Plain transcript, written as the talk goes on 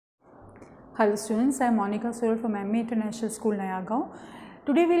Hello students, I am Monica Soral from MA International School, Nayagaon.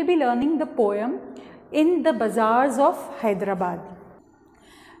 Today we will be learning the poem in the Bazaars of Hyderabad.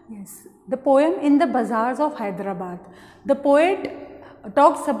 Yes, the poem in the Bazaars of Hyderabad. The poet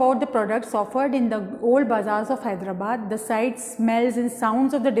talks about the products offered in the old bazaars of Hyderabad. The sights, smells and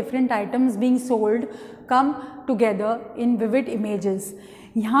sounds of the different items being sold come together in vivid images.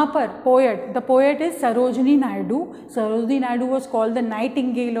 यहाँ पर the poet is Sarojini Naidu. Sarojini Naidu was called the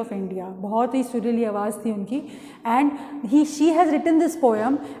Nightingale of India. बहुत ही सुरीली आवाज़ थी उनकी. And she has written this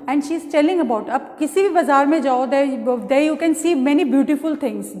poem and she is telling about, अब किसी भी बाज़ार में जाओ there you can see many beautiful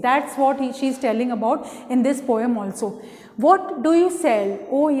things. That's what she is telling about in this poem also. What do you sell,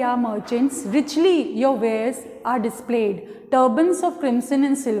 O ya merchants? Richly your wares are displayed. Turbans of crimson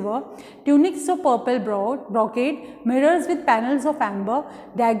and silver, tunics of purple brocade, mirrors with panels of amber,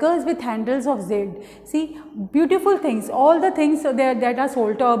 daggers with handles of jade. See, beautiful things, all the things that are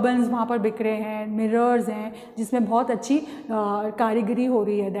sold. Turbans वहाँ पर बिक रहे हैं, mirrors हैं जिसमें बहुत अच्छी कारीगरी हो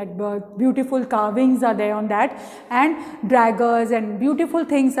रही है. That beautiful carvings are there on that, and daggers and beautiful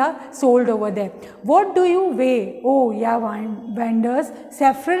things are sold over there. What do you weigh, oh yeah vendors?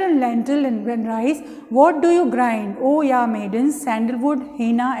 Saffron and lentil and rice. What do you grind, oh yeah maidens? Sandalwood,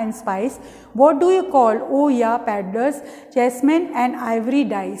 henna and spice. What do you call, oh yeah peddlers? Jasmine and ivory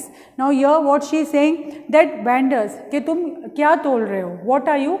dice. Now here what she is saying, that vendors कि तुम क्या तोल रहे हो? What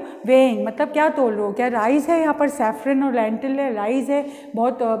are you weighing? मतलब क्या तोल रहे हो? क्या राइस है यहाँ पर? सैफरन और लेंटिल है, राइस है,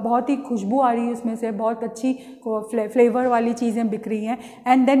 बहुत ही खुशबू आ रही है उसमें से, बहुत अच्छी फ्लेवर वाली चीज़ें बिक रही हैं.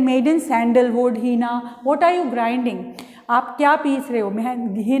 And then maiden sandalwood, Hina. What are you grinding? आप क्या पीस रहे हो?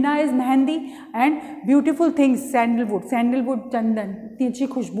 हीना is mehndi and beautiful things sandalwood चंदन, इतनी अच्छी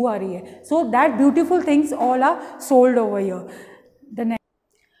खुशबू आ रही है. So that beautiful things all are sold over here. The next,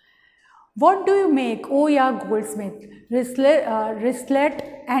 what do you make, oh yeah goldsmith? Wristlet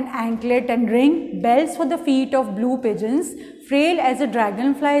and anklet and ring, bells for the feet of blue pigeons, frail as a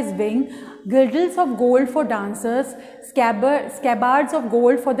dragonfly's wing, girdles of gold for dancers, scabbards of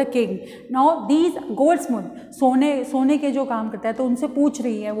gold for the king. Now these goldsmith, सोने के जो काम करता है, तो उनसे पूछ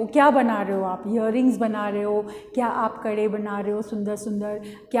रही है वो क्या बना रहे हो आप? इयररिंग्स बना रहे हो क्या? आप कड़े बना रहे हो सुंदर सुंदर?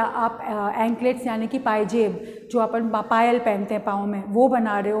 क्या आप एंकलेट्स यानी कि पायजेब जो अपन पायल पहनते हैं पाँव में वो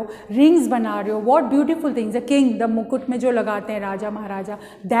बना रहे हो? रिंग्स बना रहे हो? What beautiful things. The king, the मुकुट में जो लगाते हैं राजा महाराजा,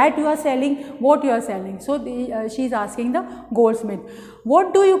 that you are selling. What you are selling? So she is asking the goldsmith. What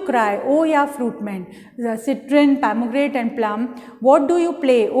do you cry, oh yeah fruitmen? Citron, pomegranate and plum. What do you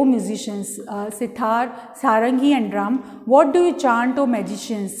play, oh musicians? Sitar, sarangi and drum. What do you chant, oh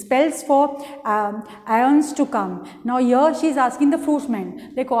magicians? Spells for aeons to come. Now here she is asking the fruitsmen.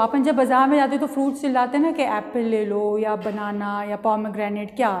 देखो अपन जब बाजार में जाते हैं तो fruits चिल्लाते हैं ना कि एप्पल ले लो या बनाना या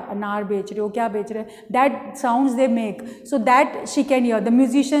पोमेग्रेनेट, क्या अनार बेच रहे हो, क्या बेच रहे हैं? That sounds they make, so that she can hear.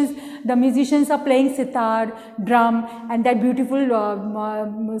 The musicians are playing sitar, drum and that beautiful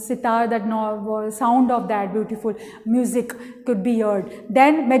sitar, that sound of that beautiful music could be heard.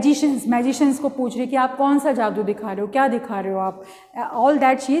 Then magicians को पूछ रही कि आप कौन सा जादू दिखा रहे हो, क्या दिखा रहे हो आप? All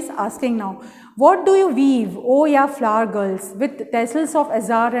that she is asking now. What do you weave, oh yeah flower girls, with tassels of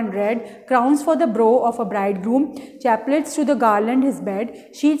azure and red, crowns for the brow of a bridegroom, chaplets to the garland his bed,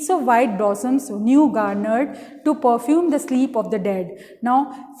 sheets of white blossoms new garnered to perfume the sleep of the dead. Now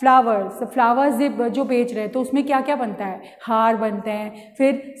flowers जो बेच रहे हैं तो उसमें क्या क्या बनता है? हार बनते हैं,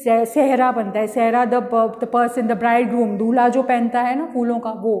 फिर सेहरा बनता है. सेहरा द पर्सन, द ब्राइडग्रूम, दूल्हा जो पहनता है ना फूलों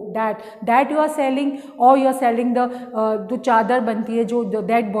का, वो दैट यू आर सेलिंग. और यू आर सेलिंग जो चादर बनती है जो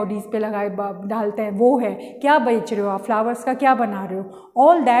डेड बॉडीज पे लगाए डालते हैं, वो है. क्या बेच रहे हो आप? फ्लावर्स का क्या बना रहे हो?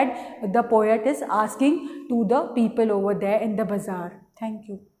 All that the poet is asking to the people over there in the बाजार. Thank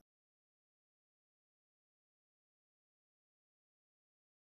you.